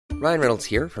Ryan Reynolds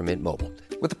here from Mint Mobile.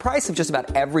 With the price of just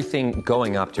about everything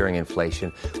going up during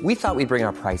inflation, we thought we'd bring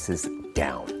our prices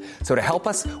down. So to help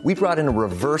us, we brought in a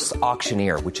reverse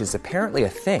auctioneer, which is apparently a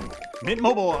thing. Mint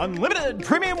Mobile Unlimited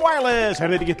Premium Wireless. How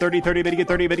to get 30, 30, bit to get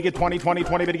 30, bit to get 20, 20,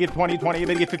 20, bit to get 20, 20,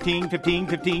 bit to get 15, 15,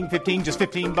 15, 15, just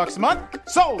 $15 a month?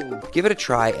 Sold! Give it a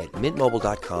try at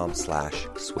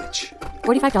mintmobile.com/switch.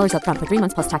 $45 up front for 3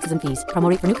 months plus taxes and fees. Promo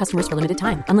rate for new customers for limited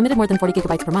time. Unlimited more than 40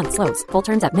 gigabytes per month. Slows full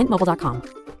terms at mintmobile.com.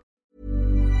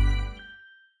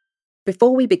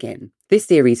 Before we begin, this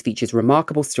series features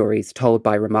remarkable stories told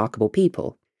by remarkable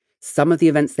people. Some of the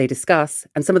events they discuss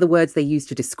and some of the words they use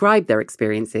to describe their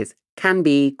experiences can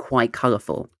be quite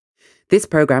colourful. This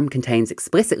programme contains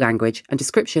explicit language and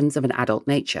descriptions of an adult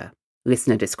nature.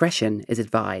 Listener discretion is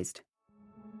advised.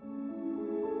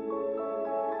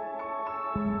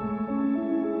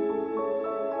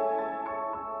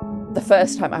 The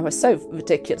first time I was so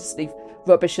ridiculously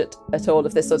rubbish at all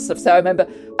of this sort of stuff. So I remember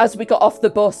as we got off the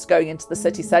bus going into the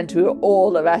city centre, we were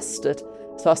all arrested.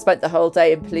 So I spent the whole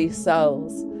day in police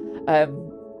cells, where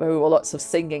we were lots of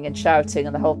singing and shouting,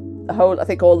 and the whole I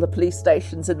think all the police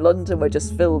stations in London were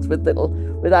just filled with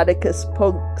anarchist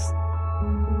punks.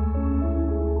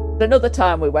 Another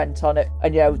time we went on it,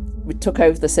 and we took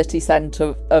over the city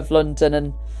centre of London,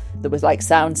 and there was like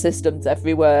sound systems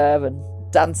everywhere and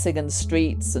dancing in the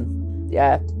streets, and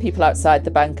people outside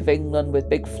the Bank of England with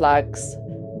big flags.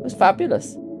 It was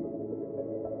fabulous.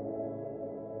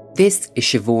 This is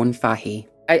Siobhan Fahey.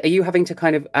 Are you having to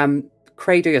kind of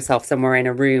cradle yourself somewhere in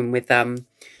a room with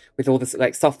all this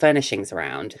like soft furnishings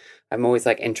around? I'm always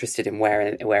like interested in where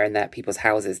in their people's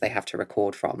houses they have to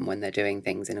record from when they're doing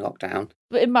things in lockdown.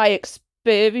 In my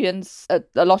experience, a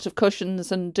lot of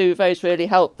cushions and duvets really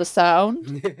help the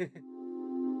sound.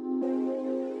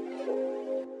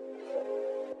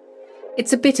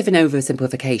 It's a bit of an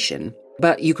oversimplification,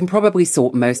 but you can probably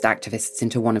sort most activists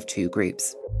into one of two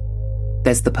groups.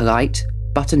 There's the polite,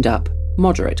 buttoned-up,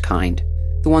 moderate kind,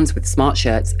 the ones with smart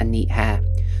shirts and neat hair,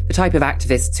 the type of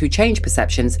activists who change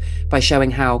perceptions by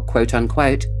showing how,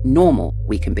 quote-unquote, normal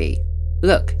we can be.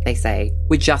 Look, they say,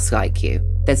 we're just like you.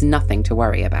 There's nothing to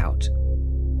worry about.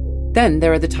 Then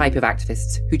there are the type of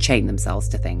activists who chain themselves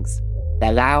to things.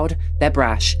 They're loud, they're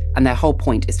brash, and their whole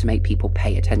point is to make people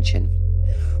pay attention.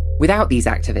 Without these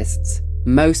activists,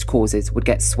 most causes would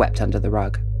get swept under the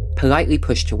rug, politely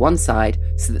pushed to one side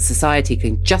so that society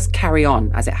can just carry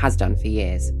on as it has done for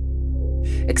years.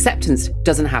 Acceptance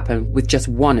doesn't happen with just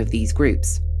one of these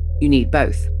groups. You need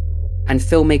both. And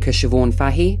filmmaker Siobhan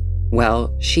Fahey?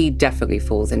 Well, she definitely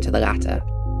falls into the latter.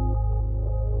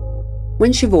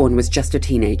 When Siobhan was just a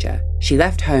teenager, she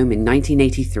left home in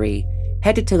 1983,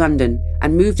 headed to London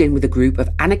and moved in with a group of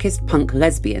anarchist punk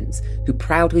lesbians who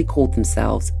proudly called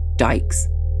themselves Dykes.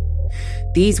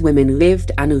 These women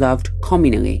lived and loved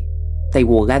communally. They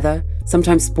wore leather,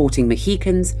 sometimes sporting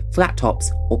Mohicans, flat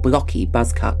tops, or blocky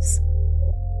buzz cuts.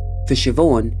 For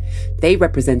Siobhan, they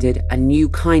represented a new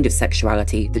kind of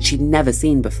sexuality that she'd never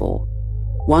seen before,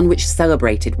 one which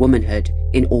celebrated womanhood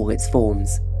in all its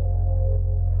forms.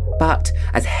 But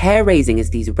as hair-raising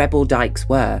as these rebel Dykes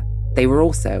were, they were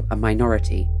also a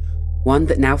minority, one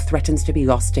that now threatens to be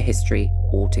lost to history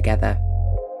altogether.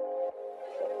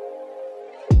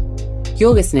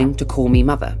 You're listening to Call Me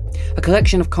Mother, a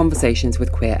collection of conversations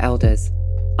with queer elders.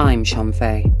 I'm Sian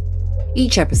Fay.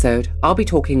 Each episode, I'll be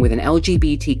talking with an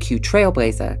LGBTQ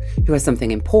trailblazer who has something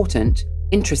important,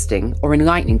 interesting, or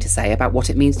enlightening to say about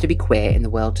what it means to be queer in the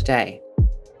world today.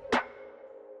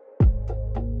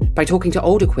 By talking to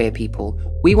older queer people,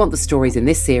 we want the stories in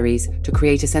this series to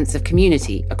create a sense of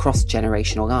community across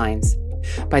generational lines.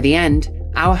 By the end,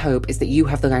 our hope is that you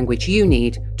have the language you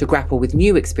need to grapple with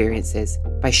new experiences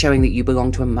by showing that you belong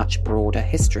to a much broader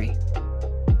history.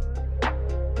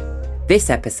 This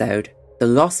episode, The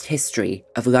Lost History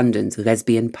of London's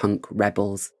Lesbian Punk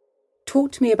Rebels.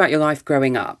 Talk to me about your life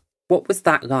growing up. What was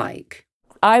that like?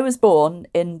 I was born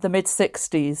in the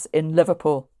mid-60s in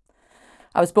Liverpool.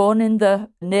 I was born in the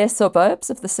near suburbs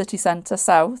of the city centre,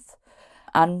 south,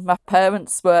 and my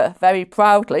parents were very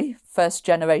proudly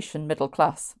first-generation middle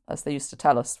class, as they used to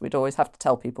tell us. We'd always have to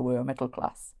tell people we were middle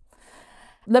class.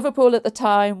 Liverpool at the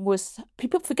time was,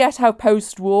 people forget how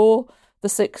post-war the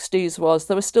 60s was.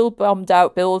 There were still bombed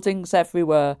out buildings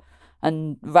everywhere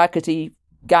and raggedy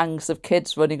gangs of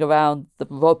kids running around the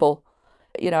rubble.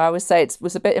 I would say it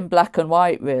was a bit in black and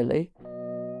white, really.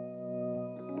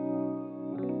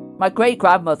 My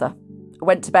great-grandmother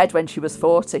went to bed when she was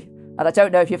 40. And I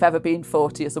don't know if you've ever been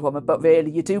 40 as a woman, but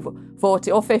really you do, 40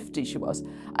 or 50 she was.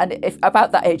 And if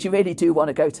about that age, you really do want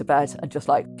to go to bed and just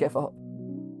give up.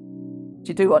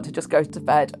 You do want to just go to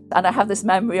bed. And I have this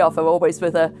memory of her always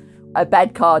with a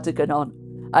bed cardigan on,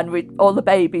 and all the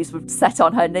babies would sit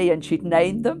on her knee and she'd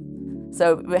name them.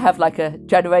 So we have like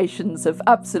generations of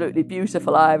absolutely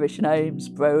beautiful Irish names,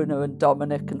 Brona and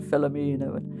Dominic and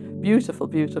Philomena, and beautiful,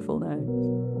 beautiful names.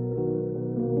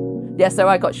 Yeah, so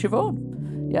I got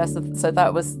Siobhan. Yeah, so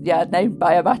that was, named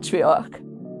by a matriarch.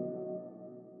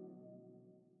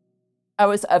 I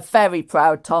was a very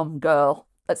proud Tom girl.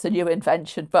 That's a new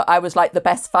invention, but I was like the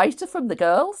best fighter from the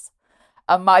girls.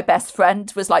 And my best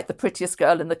friend was like the prettiest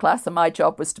girl in the class, and my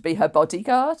job was to be her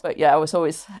bodyguard. But yeah, I was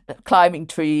always climbing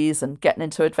trees and getting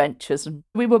into adventures. And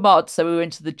we were mods, so we were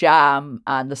into the Jam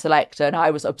and the Selector, and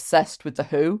I was obsessed with the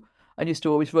Who. I used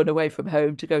to always run away from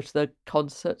home to go to the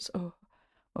concerts. Oh,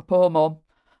 my poor mum.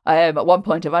 At one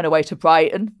point, I ran away to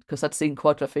Brighton because I'd seen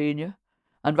Quadrophenia,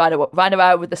 and ran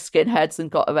around with the skinheads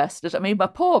and got arrested. I mean, my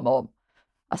poor mum.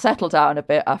 I settled down a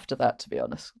bit after that, to be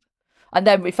honest. And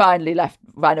then we finally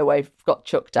ran away, got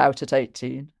chucked out at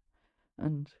 18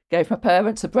 and gave my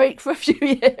parents a break for a few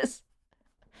years.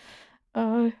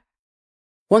 Once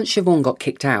Siobhan got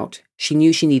kicked out, she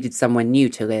knew she needed somewhere new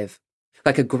to live.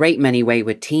 Like a great many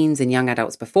wayward teens and young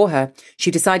adults before her, she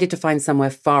decided to find somewhere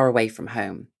far away from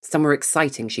home, somewhere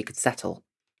exciting she could settle.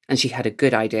 And she had a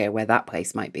good idea where that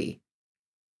place might be.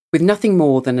 With nothing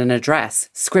more than an address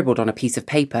scribbled on a piece of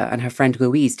paper and her friend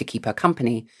Louise to keep her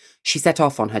company, she set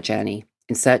off on her journey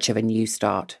in search of a new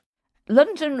start.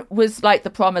 London was like the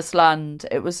promised land.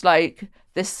 It was like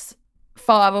this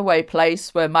faraway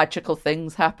place where magical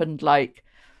things happened, like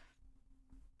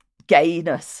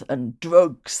gayness and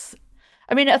drugs.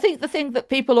 I mean, I think the thing that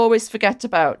people always forget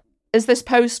about is this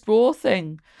post-war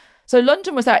thing. So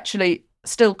London was actually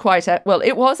still quite,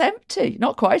 it was empty.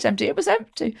 Not quite empty, it was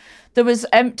empty. There was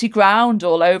empty ground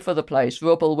all over the place,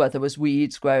 rubble where there was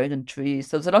weeds growing and trees.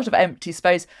 There was a lot of empty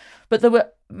space, but there were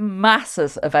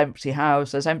masses of empty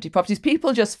houses, empty properties.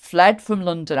 People just fled from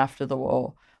London after the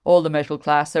war, all the middle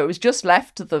class. So it was just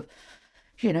left to the,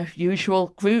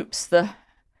 usual groups, the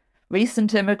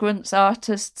recent immigrants,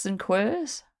 artists and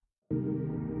queers.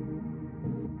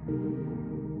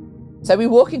 So we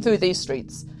were walking through these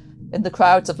streets in the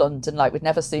crowds of London like we'd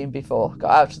never seen before,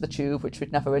 got out of the tube, which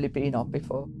we'd never really been on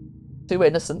before. Two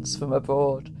innocents from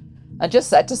abroad. And just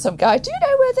said to some guy, "Do you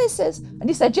know where this is?" And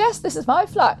he said, "Yes, this is my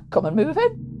flat. Come and move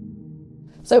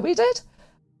in." So we did.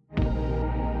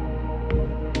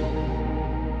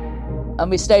 And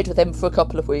we stayed with him for a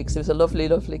couple of weeks. He was a lovely,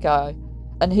 lovely guy.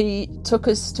 And he took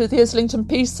us to the Islington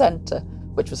Peace Centre,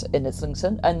 which was in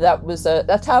Islington. And that was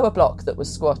a tower block that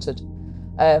was squatted.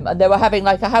 And they were having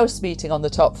like a house meeting on the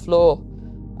top floor.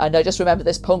 And I just remember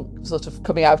this punk sort of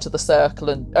coming out of the circle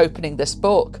and opening this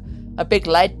book, a big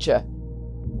ledger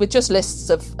with just lists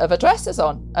of addresses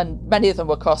on. And many of them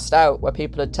were crossed out where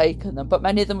people had taken them, but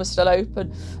many of them were still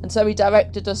open. And so he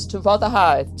directed us to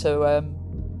Rotherhithe, to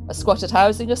a squatted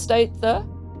housing estate there.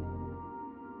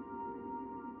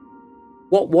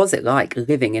 What was it like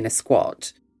living in a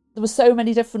squat? There were so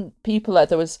many different people there.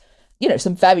 There was,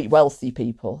 some very wealthy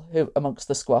people who amongst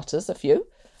the squatters, a few.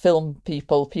 Film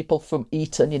people from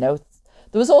Eton, There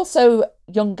was also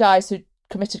young guys who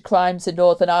committed crimes in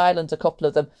Northern Ireland, a couple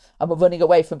of them, and were running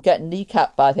away from getting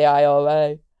kneecapped by the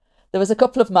IRA. There was a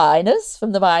couple of miners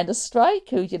from the miners' strike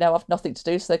who, have nothing to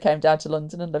do, so they came down to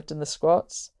London and lived in the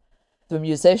squats. There were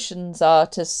musicians,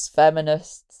 artists,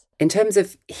 feminists. In terms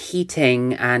of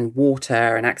heating and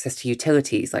water and access to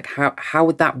utilities, like how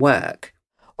would that work?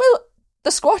 Well, the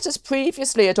squatters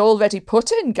previously had already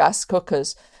put in gas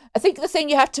cookers. I think the thing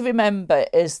you have to remember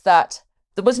is that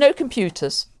there was no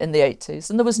computers in the 80s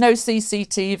and there was no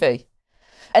CCTV.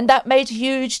 And that made a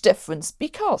huge difference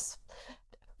because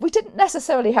we didn't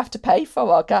necessarily have to pay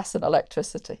for our gas and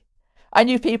electricity. I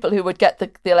knew people who would get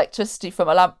the electricity from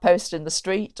a lamppost in the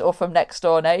street or from next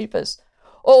door neighbours.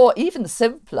 Or even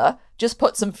simpler, just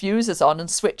put some fuses on and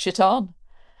switch it on.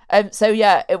 So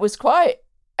it was quite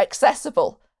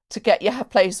accessible to get your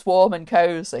place warm and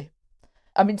cosy.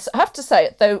 I mean, I have to say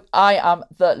it, though I am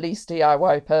the least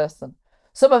DIY person.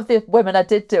 Some of the women I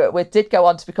did do it with did go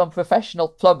on to become professional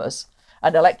plumbers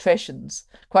and electricians,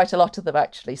 quite a lot of them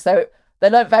actually. So they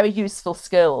learned very useful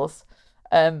skills,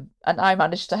 and I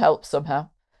managed to help somehow.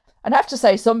 And I have to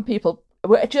say, some people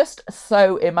were just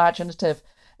so imaginative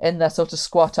in their sort of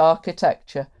squat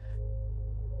architecture.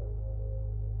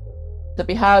 There'd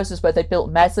be houses where they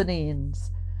built mezzanines,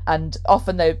 and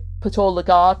often they put all the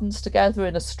gardens together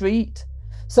in a street.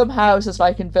 Some houses,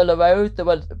 like in Villa Road, they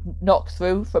were knocked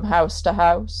through from house to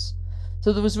house.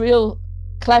 So there was real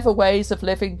clever ways of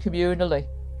living communally.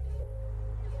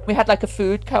 We had like a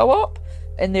food co-op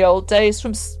in the old days,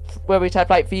 from where we'd have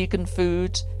like vegan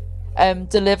food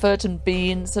delivered, and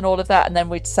beans and all of that, and then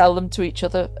we'd sell them to each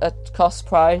other at cost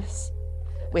price.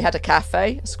 We had a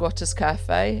cafe, a squatters'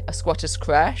 cafe, a squatters'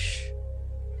 creche.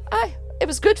 It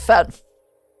was good fun.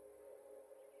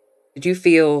 Did you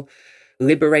feel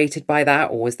liberated by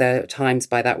that, or was there times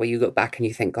by that where you look back and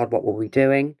you think, God, what were we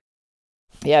doing?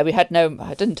 Yeah,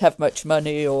 I didn't have much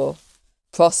money or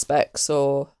prospects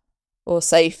or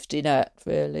safety net,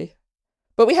 really.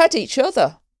 But we had each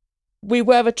other. We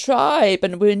were a tribe,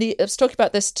 and I was talking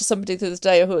about this to somebody the other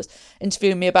day who was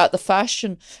interviewing me about the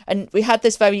fashion, and we had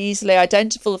this very easily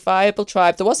identifiable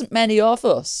tribe. There wasn't many of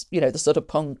us, the sort of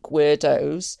punk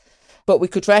weirdos, but we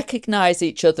could recognise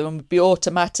each other and be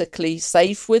automatically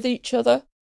safe with each other.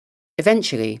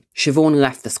 Eventually, Siobhan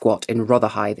left the squat in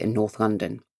Rotherhithe in North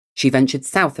London. She ventured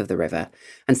south of the river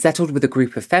and settled with a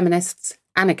group of feminists,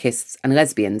 anarchists and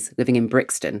lesbians living in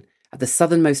Brixton at the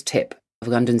southernmost tip of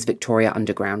London's Victoria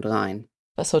Underground line.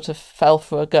 I sort of fell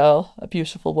for a girl, a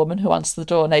beautiful woman who answered the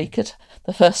door naked.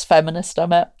 The first feminist I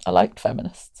met. I liked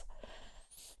feminists.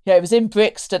 Yeah, it was in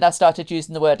Brixton I started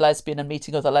using the word lesbian and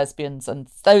meeting other lesbians. And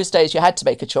those days you had to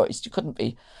make a choice. You couldn't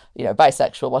be,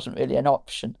 bisexual wasn't really an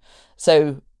option.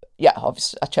 So, yeah,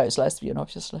 obviously I chose lesbian,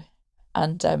 obviously.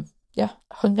 And,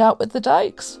 hung out with the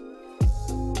dykes.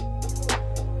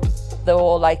 They were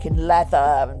all like in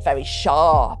leather and very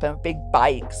sharp and big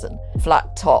bikes and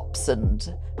flat tops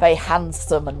and very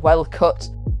handsome and well cut.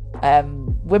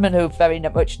 Women who very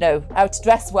much know how to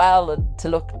dress well and to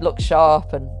look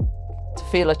sharp and to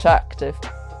feel attractive.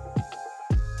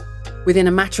 Within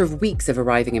a matter of weeks of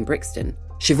arriving in Brixton,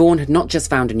 Siobhan had not just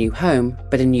found a new home,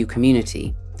 but a new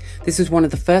community. This was one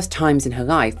of the first times in her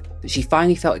life that she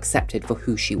finally felt accepted for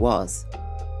who she was.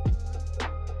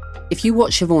 If you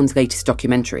watch Siobhan's latest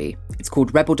documentary, it's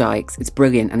called Rebel Dykes, it's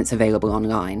brilliant and it's available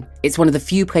online. It's one of the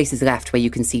few places left where you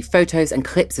can see photos and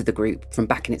clips of the group from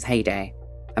back in its heyday.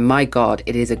 And my God,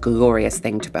 it is a glorious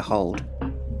thing to behold.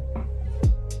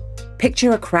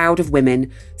 Picture a crowd of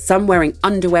women, some wearing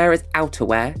underwear as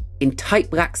outerwear, in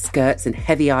tight black skirts and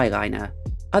heavy eyeliner.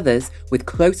 Others with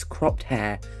close cropped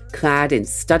hair, clad in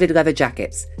studded leather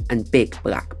jackets and big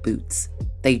black boots.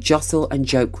 They jostle and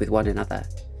joke with one another.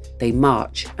 They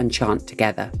march and chant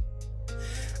together.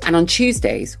 And on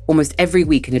Tuesdays, almost every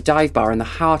week in a dive bar in the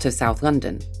heart of South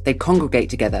London, they'd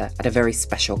congregate together at a very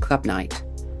special club night.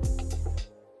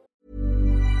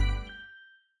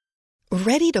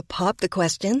 Ready to pop the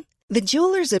question? The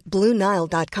jewelers at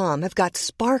BlueNile.com have got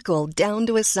sparkle down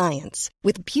to a science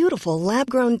with beautiful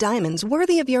lab-grown diamonds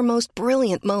worthy of your most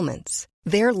brilliant moments.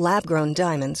 Their lab-grown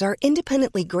diamonds are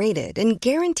independently graded and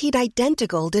guaranteed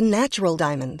identical to natural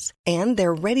diamonds. And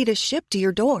they're ready to ship to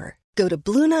your door. Go to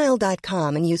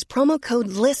BlueNile.com and use promo code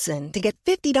LISTEN to get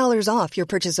 $50 off your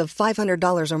purchase of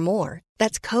 $500 or more.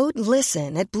 That's code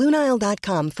LISTEN at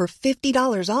BlueNile.com for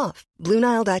 $50 off.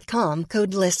 BlueNile.com,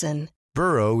 code LISTEN.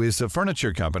 Burrow is a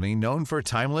furniture company known for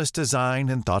timeless design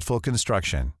and thoughtful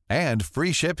construction, and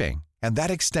free shipping, and that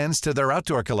extends to their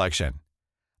outdoor collection.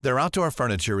 Their outdoor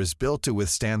furniture is built to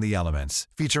withstand the elements,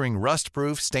 featuring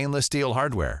rust-proof stainless steel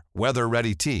hardware,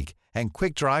 weather-ready teak, and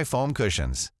quick-dry foam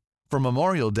cushions. For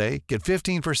Memorial Day, get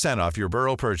 15% off your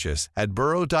Burrow purchase at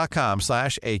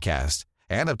burrow.com/ACAST,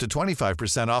 and up to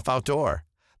 25% off outdoor.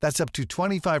 That's up to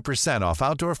 25% off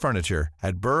outdoor furniture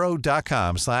at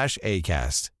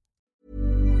burrow.com/ACAST.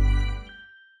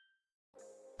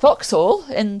 Vauxhall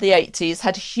in the 80s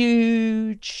had a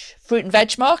huge fruit and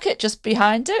veg market just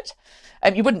behind it.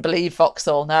 You wouldn't believe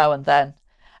Vauxhall now and then.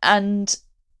 And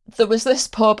there was this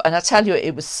pub, and I tell you,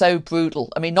 it was so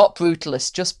brutal. I mean, not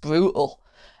brutalist, just brutal.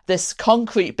 This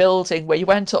concrete building where you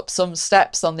went up some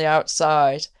steps on the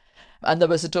outside and there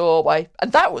was a doorway,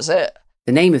 and that was it.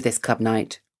 The name of this club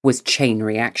night was Chain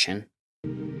Reaction.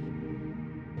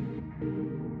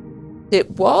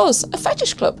 It was a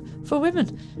fetish club for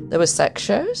women. There were sex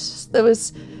shows, there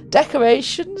was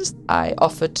decorations. I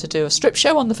offered to do a strip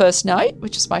show on the first night,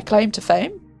 which is my claim to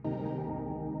fame.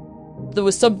 There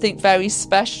was something very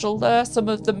special there. Some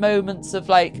of the moments of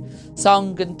like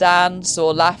song and dance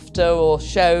or laughter or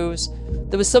shows,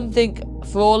 there was something,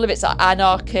 for all of its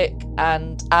anarchic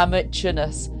and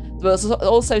amateurness, there was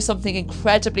also something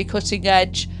incredibly cutting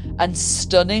edge and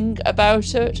stunning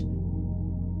about it.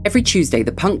 Every Tuesday,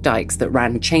 the punk dykes that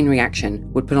ran Chain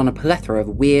Reaction would put on a plethora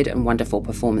of weird and wonderful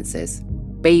performances.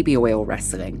 Baby oil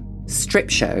wrestling, strip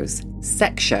shows,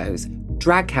 sex shows,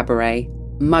 drag cabaret,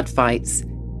 mud fights,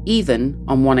 even,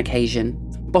 on one occasion,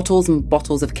 bottles and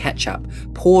bottles of ketchup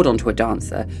poured onto a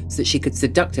dancer so that she could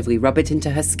seductively rub it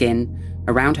into her skin,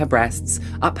 around her breasts,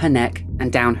 up her neck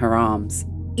and down her arms.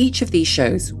 Each of these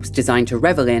shows was designed to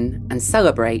revel in and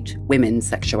celebrate women's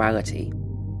sexuality.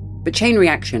 But Chain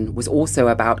Reaction was also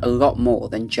about a lot more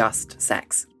than just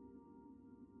sex.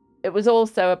 It was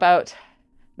also about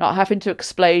not having to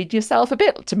explain yourself a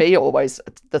bit. To me, always,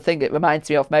 the thing it reminds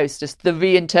me of most is the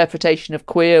reinterpretation of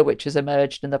queer, which has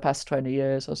emerged in the past 20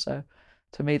 years or so.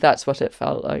 To me, that's what it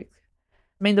felt like.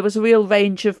 I mean, there was a real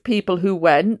range of people who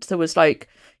went. There was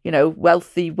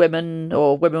wealthy women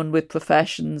or women with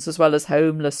professions, as well as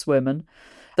homeless women.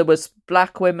 There was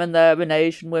black women there and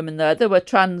Asian women there. There were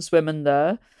trans women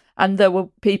there. And there were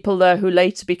people there who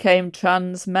later became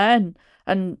trans men.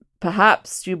 And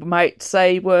perhaps you might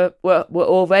say were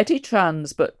already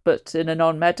trans, but in a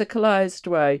non-medicalised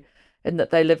way, in that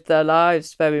they lived their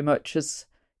lives very much as,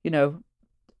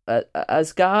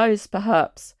 as guys,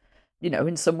 perhaps.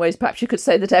 In some ways, perhaps you could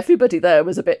say that everybody there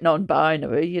was a bit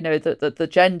non-binary, that the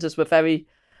genders were very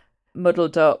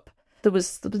muddled up. There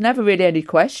was never really any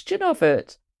question of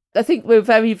it. I think we're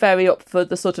very, very up for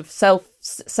the sort of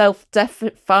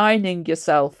self-defining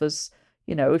yourself as,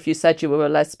 if you said you were a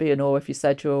lesbian or if you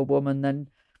said you were a woman, then,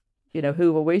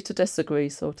 who were we to disagree,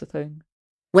 sort of thing.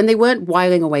 When they weren't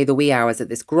whiling away the wee hours at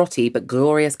this grotty but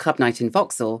glorious club night in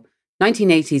Vauxhall,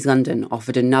 1980s London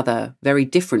offered another, very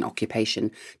different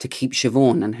occupation to keep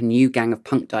Siobhan and her new gang of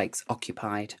punk dykes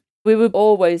occupied. We were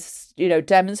always,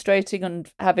 demonstrating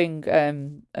and having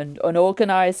and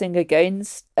organising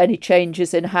against any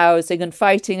changes in housing and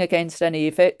fighting against any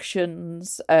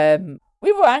evictions.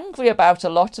 We were angry about a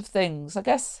lot of things. I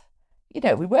guess,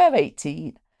 we were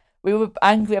 18. We were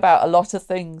angry about a lot of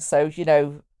things. So,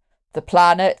 the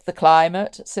planet, the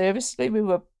climate, seriously, we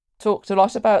talked a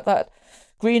lot about that.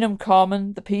 Greenham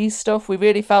Common, the peace stuff. We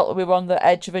really felt that we were on the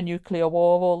edge of a nuclear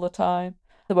war all the time.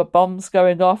 There were bombs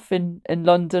going off in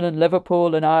London and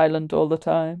Liverpool and Ireland all the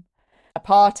time.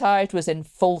 Apartheid was in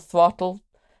full throttle.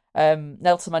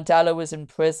 Nelson Mandela was in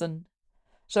prison.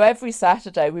 So every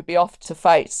Saturday we'd be off to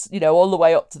fight, all the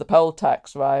way up to the poll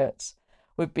tax riots.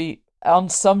 We'd be on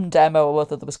some demo or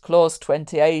other. There was Clause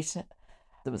 28.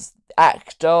 There was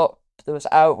ACT UP. There was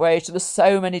Outrage. There were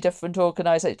so many different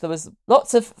organisations. There was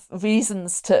lots of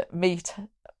reasons to meet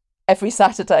every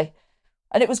Saturday.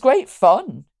 And it was great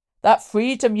fun. That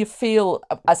freedom you feel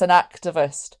as an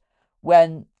activist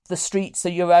when the streets are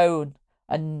your own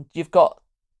and you've got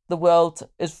the world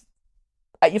is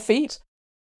at your feet.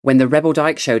 When the Rebel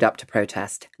Dyke showed up to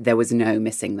protest, there was no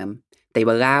missing them. They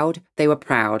were loud, they were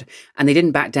proud, and they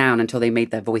didn't back down until they made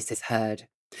their voices heard.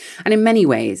 And in many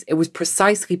ways, it was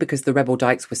precisely because the Rebel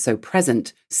Dykes were so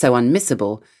present, so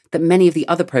unmissable, that many of the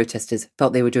other protesters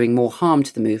felt they were doing more harm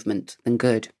to the movement than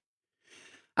good.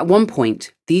 At one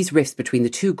point, these rifts between the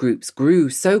two groups grew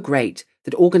so great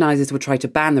that organisers would try to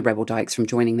ban the Rebel Dykes from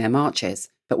joining their marches.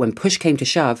 But when push came to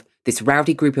shove, this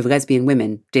rowdy group of lesbian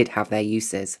women did have their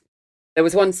uses. There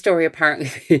was one story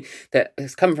apparently that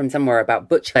has come from somewhere about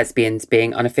butch lesbians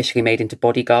being unofficially made into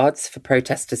bodyguards for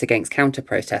protesters against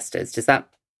counter-protesters. Is that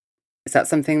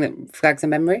something that flags a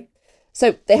memory?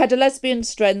 So they had a lesbian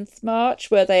strength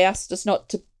march where they asked us not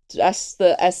to ask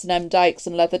the S&M Dykes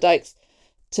and Leather Dykes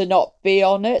to not be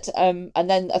on it. And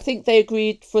then I think they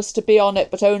agreed for us to be on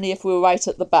it, but only if we were right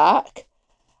at the back,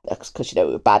 because, we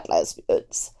were bad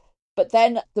lesbians. But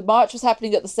then the march was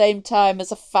happening at the same time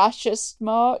as a fascist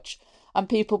march, and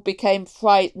people became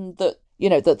frightened that,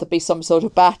 that there'd be some sort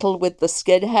of battle with the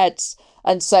skinheads.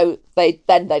 And so they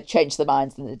changed their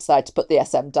minds and they decided to put the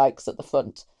SM Dykes at the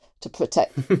front to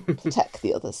protect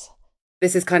the others.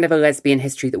 This is kind of a lesbian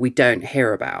history that we don't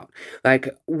hear about. Like,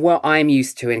 what I'm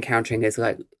used to encountering is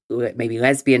like maybe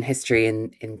lesbian history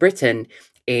in Britain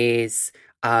is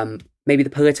maybe the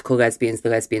political lesbians, the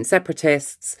lesbian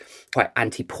separatists, like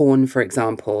anti-porn, for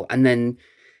example. And then,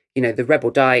 the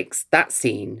Rebel Dykes, that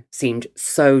scene seemed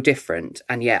so different.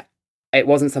 And yet it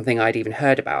wasn't something I'd even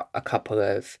heard about a couple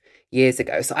of years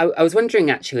ago. So I was wondering,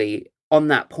 actually, on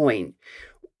that point,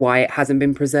 why it hasn't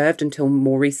been preserved until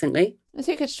more recently. I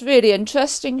think it's really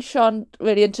interesting, Sean,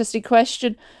 really interesting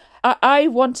question. I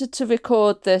wanted to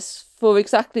record this for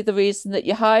exactly the reason that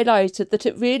you highlighted, that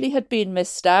it really had been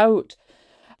missed out.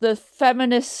 The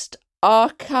feminist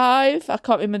archive, I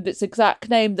can't remember its exact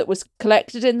name, that was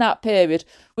collected in that period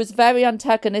was very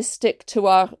antagonistic to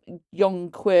our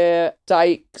young queer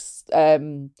dykes,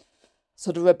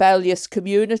 sort of rebellious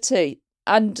community.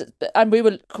 And we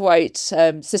were quite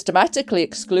systematically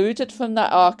excluded from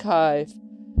that archive.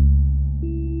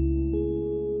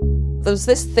 There was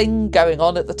this thing going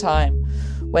on at the time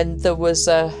when there was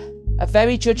a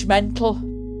very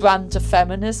judgmental brand of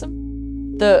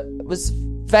feminism that was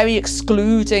very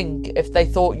excluding if they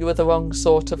thought you were the wrong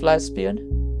sort of lesbian.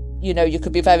 You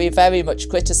could be very, very much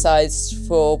criticised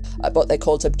for what they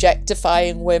called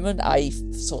objectifying women, i.e.,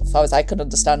 so far as I can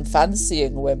understand,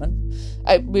 fancying women.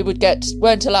 We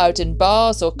weren't allowed in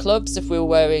bars or clubs if we were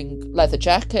wearing leather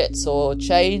jackets or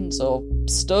chains or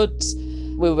studs.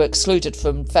 We were excluded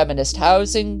from feminist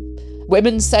housing.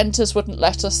 Women's centres wouldn't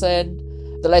let us in.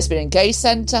 The Lesbian and Gay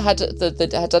Centre had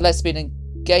a lesbian and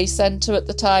gay centre at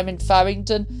the time in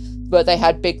Farringdon, where they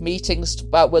had big meetings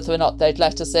about whether or not they'd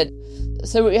let us in.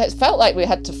 So it felt like we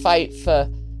had to fight for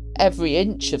every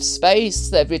inch of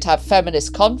space. We'd have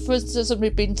feminist conferences and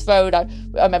we'd been thrown out.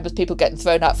 I remember people getting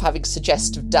thrown out for having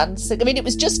suggestive dancing. I mean, it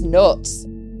was just nuts.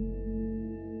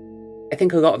 I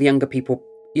think a lot of younger people,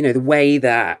 the way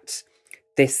that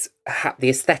the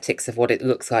aesthetics of what it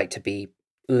looks like to be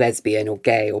lesbian or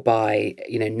gay or bi,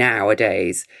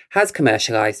 nowadays has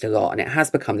commercialised a lot, and it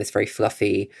has become this very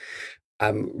fluffy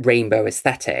rainbow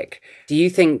aesthetic. Do you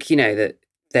think, that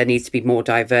there needs to be more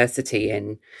diversity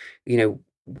in,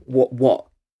 what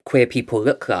queer people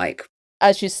look like?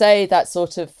 As you say, that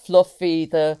sort of fluffy,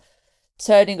 the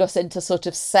turning us into sort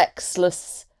of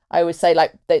sexless. I always say,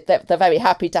 like, they're very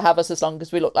happy to have us as long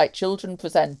as we look like children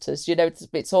presenters.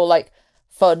 It's all like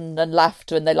fun and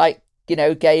laughter, and they like,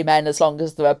 gay men as long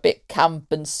as they're a bit camp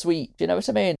and sweet. You know what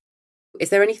I mean? Is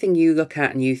there anything you look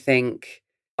at and you think,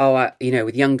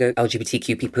 with younger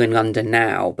LGBTQ people in London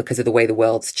now, because of the way the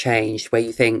world's changed, where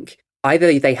you think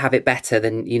either they have it better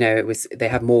than, they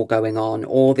have more going on,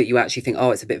 or that you actually think,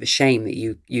 it's a bit of a shame that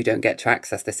you don't get to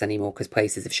access this anymore because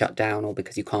places have shut down or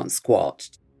because you can't squat?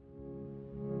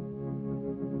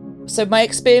 So my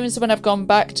experience when I've gone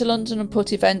back to London and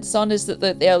put events on is that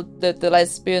the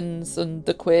lesbians and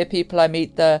the queer people I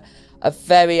meet there are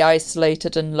very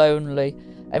isolated and lonely.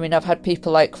 I mean, I've had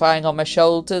people like crying on my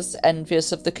shoulders,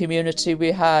 envious of the community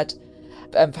we had.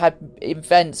 I've had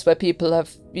events where people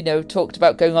have, talked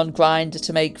about going on Grindr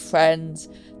to make friends.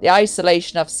 The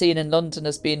isolation I've seen in London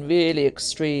has been really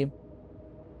extreme.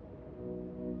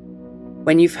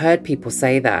 When you've heard people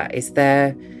say that, is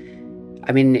there...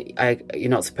 I mean,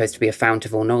 you're not supposed to be a fount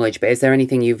of all knowledge, but is there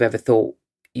anything you've ever thought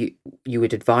you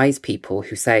would advise people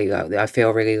who say, I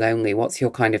feel really lonely? What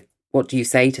do you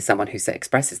say to someone who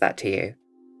expresses that to you?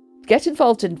 Get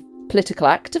involved in political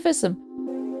activism.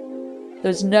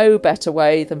 There's no better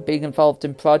way than being involved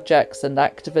in projects and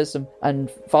activism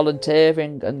and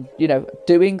volunteering and,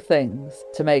 doing things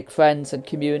to make friends and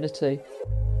community.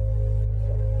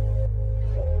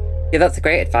 Yeah, that's a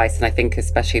great advice. And I think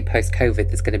especially post-COVID,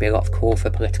 there's going to be a lot of call for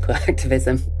political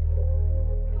activism.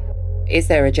 Is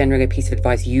there a general piece of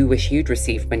advice you wish you'd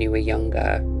received when you were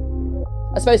younger?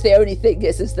 I suppose the only thing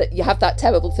is that you have that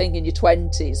terrible thing in your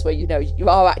 20s where, you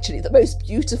are actually the most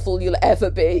beautiful you'll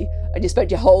ever be. And you spend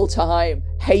your whole time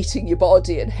hating your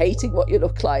body and hating what you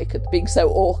look like and being so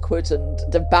awkward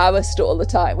and embarrassed all the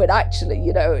time, when actually,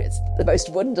 it's the most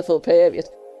wonderful period.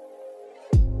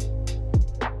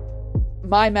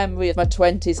 My memory of my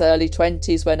 20s, early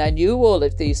 20s, when I knew all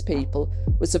of these people,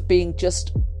 was of being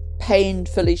just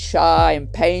painfully shy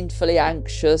and painfully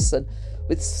anxious and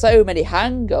with so many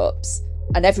hang-ups.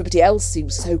 And everybody else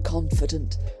seems so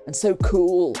confident and so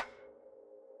cool.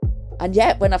 And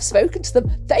yet, when I've spoken to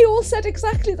them, they all said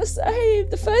exactly the same.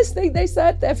 The first thing they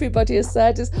said, everybody has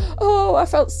said, is, I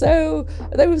felt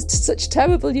there was such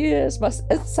terrible years, my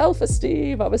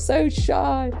self-esteem, I was so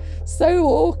shy, so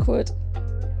awkward.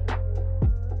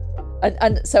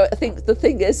 And so I think the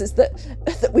thing is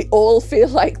that we all feel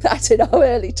like that in our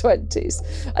early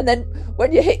 20s. And then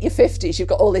when you hit your 50s, you've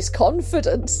got all this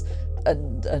confidence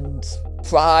and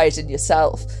pride in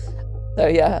yourself. So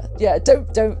yeah,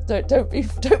 don't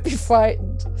be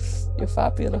frightened. You're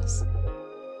fabulous.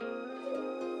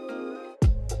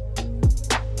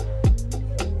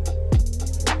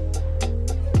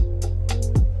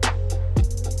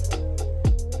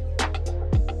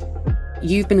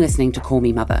 You've been listening to Call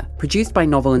Me Mother, produced by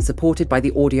Novel and supported by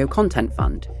the Audio Content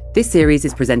Fund. This series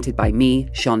is presented by me,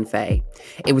 Sean Fay.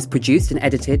 It was produced and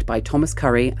edited by Thomas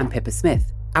Curry and Pippa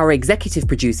Smith. Our executive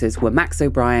producers were Max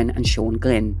O'Brien and Sean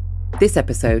Glynn. This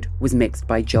episode was mixed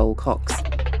by Joel Cox.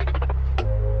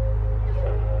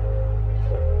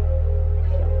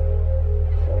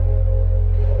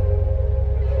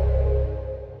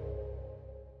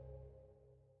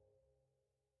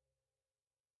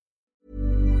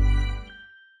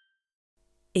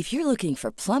 If you're looking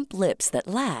for plump lips that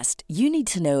last, you need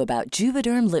to know about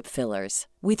Juvederm lip fillers.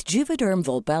 With Juvederm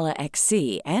Volbella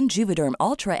XC and Juvederm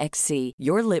Ultra XC,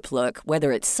 your lip look,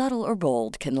 whether it's subtle or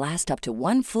bold, can last up to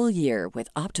 1 full year with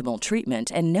optimal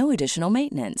treatment and no additional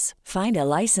maintenance. Find a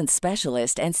licensed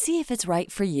specialist and see if it's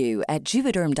right for you at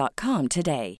Juvederm.com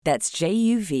today. That's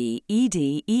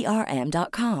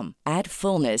JUVEDERM.com. Add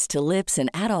fullness to lips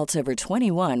in adults over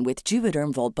 21 with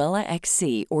Juvederm Volbella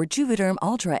XC or Juvederm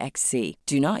Ultra XC.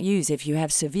 Do not use if you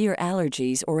have severe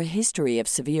allergies or a history of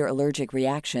severe allergic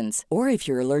reactions, or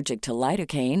if you're allergic to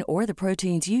lidocaine or the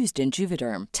proteins used in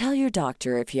Juvederm. Tell your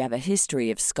doctor if you have a history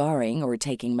of scarring or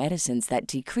taking medicines that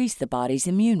decrease the body's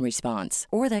immune response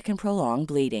or that can prolong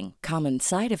bleeding. Common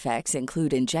side effects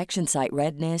include injection site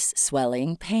redness,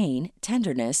 swelling, pain,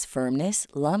 tenderness, firmness,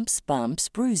 lumps, bumps,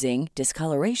 bruising,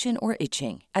 discoloration, or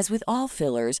itching. As with all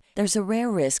fillers, there's a rare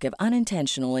risk of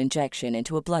unintentional injection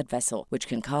into a blood vessel, which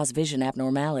can cause vision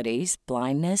abnormalities,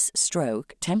 blindness,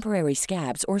 stroke, temporary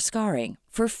scabs, or scarring.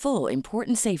 For full,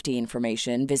 important safety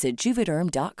information, visit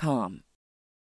Juvederm.com.